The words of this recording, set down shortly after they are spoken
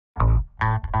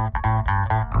Hi,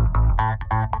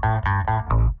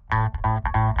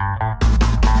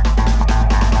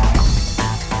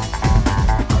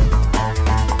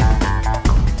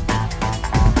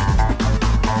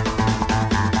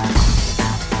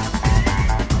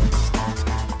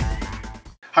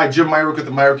 Jim Myrick with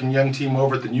the Myrick and Young team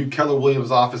over at the new Keller Williams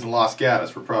office in Los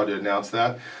Gatos. We're proud to announce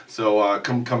that, so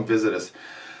come visit us.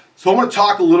 So I want to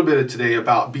talk a little bit today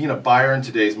about being a buyer in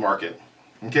today's market.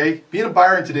 Okay, being a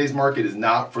buyer in today's market is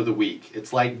not for the weak.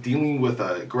 It's like dealing with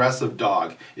an aggressive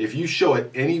dog. If you show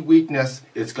it any weakness,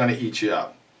 it's going to eat you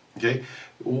up. Okay,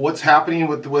 what's happening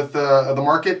with the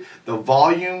market? The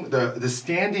volume, the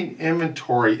standing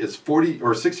inventory is 40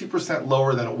 or 60%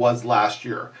 lower than it was last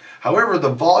year. However,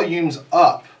 the volume's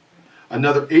up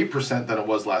another 8% than it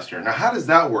was last year. Now, how does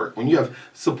that work? When you have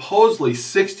supposedly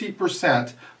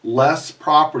 60% less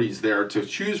properties there to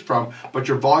choose from, but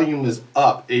your volume is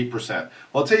up 8%.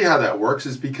 Well, I'll tell you how that works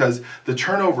is because the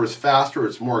turnover is faster,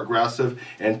 it's more aggressive,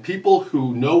 and people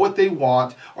who know what they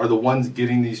want are the ones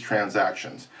getting these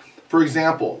transactions. For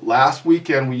example, last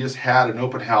weekend we just had an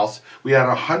open house. We had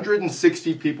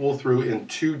 160 people through in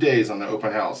 2 days on the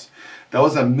open house. That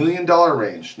was $1 million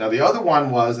range. Now the other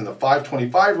one was in the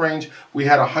 525 range. We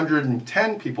had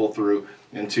 110 people through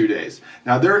in 2 days.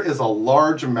 Now there is a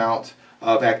large amount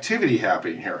of activity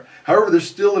happening here. However, there's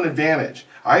still an advantage.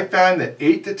 I found that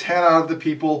 8 to 10 out of the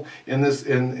people in this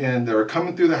that are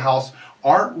coming through the house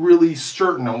aren't really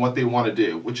certain on what they want to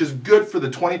do, which is good for the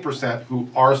 20% who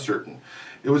are certain.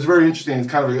 It was very interesting. It's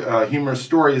kind of a humorous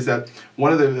story. Is that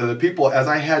one of the people, as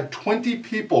I had 20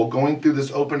 people going through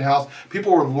this open house,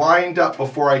 people were lined up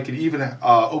before I could even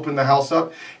open the house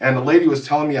up, and the lady was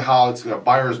telling me how it's a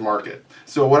buyer's market.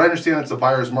 So what I understand, it's a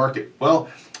buyer's market. Well,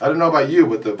 I don't know about you,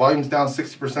 but the volume's down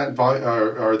 60%,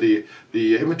 or the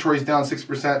inventory's down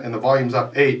 6%, and the volume's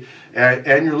up 8%.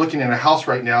 And you're looking at a house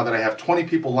right now that I have 20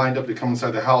 people lined up to come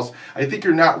inside the house. I think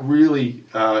you're not really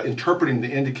interpreting the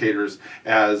indicators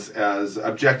as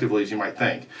objectively as you might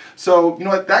think. So you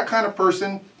know what? That kind of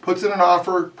person puts in an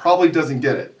offer, probably doesn't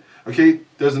get it. Okay,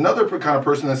 there's another kind of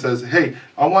person that says, hey,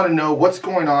 I want to know what's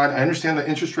going on. I understand the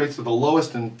interest rates are the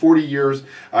lowest in 40 years.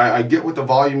 I get what the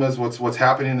volume is, what's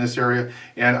happening in this area,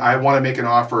 and I want to make an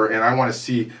offer, and I want to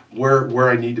see where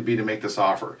I need to be to make this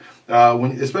offer.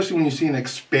 Especially when you see an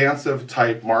expansive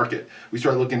type market. We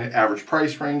start looking at average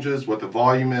price ranges, what the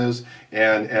volume is,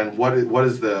 and what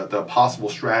is the possible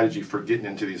strategy for getting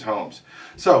into these homes.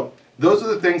 So those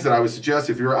are the things that I would suggest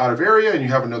if you're out of area and you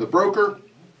have another broker.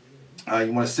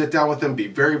 You want to sit down with them, be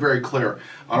very, very clear.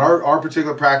 On our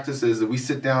particular practice is that we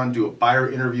sit down and do a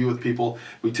buyer interview with people.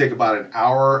 We take about an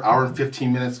hour and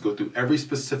 15 minutes, go through every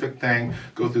specific thing,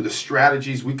 go through the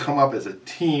strategies. We come up as a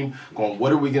team going,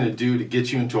 what are we going to do to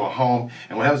get you into a home?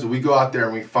 And what happens is we go out there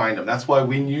and we find them. That's why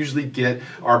we usually get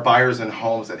our buyers in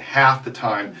homes at half the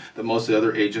time that most of the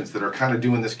other agents that are kind of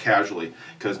doing this casually.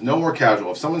 Because no more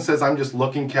casual. If someone says I'm just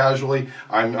looking casually,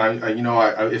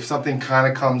 if something kind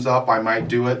of comes up, I might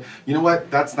do it. You know what?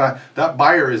 That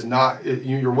buyer is not,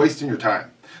 you're wasting your time.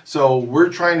 So we're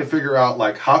trying to figure out,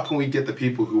 like, how can we get the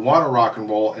people who want to rock and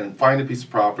roll and find a piece of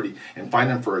property and find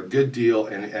them for a good deal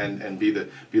and be the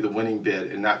winning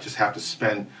bid, and not just have to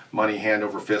spend money hand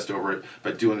over fist over it,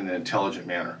 but do it in an intelligent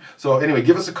manner. So anyway,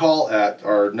 give us a call at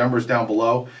our numbers down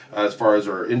below as far as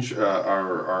our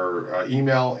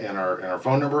email and our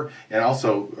phone number, and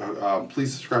also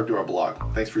please subscribe to our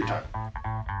blog. Thanks for your time.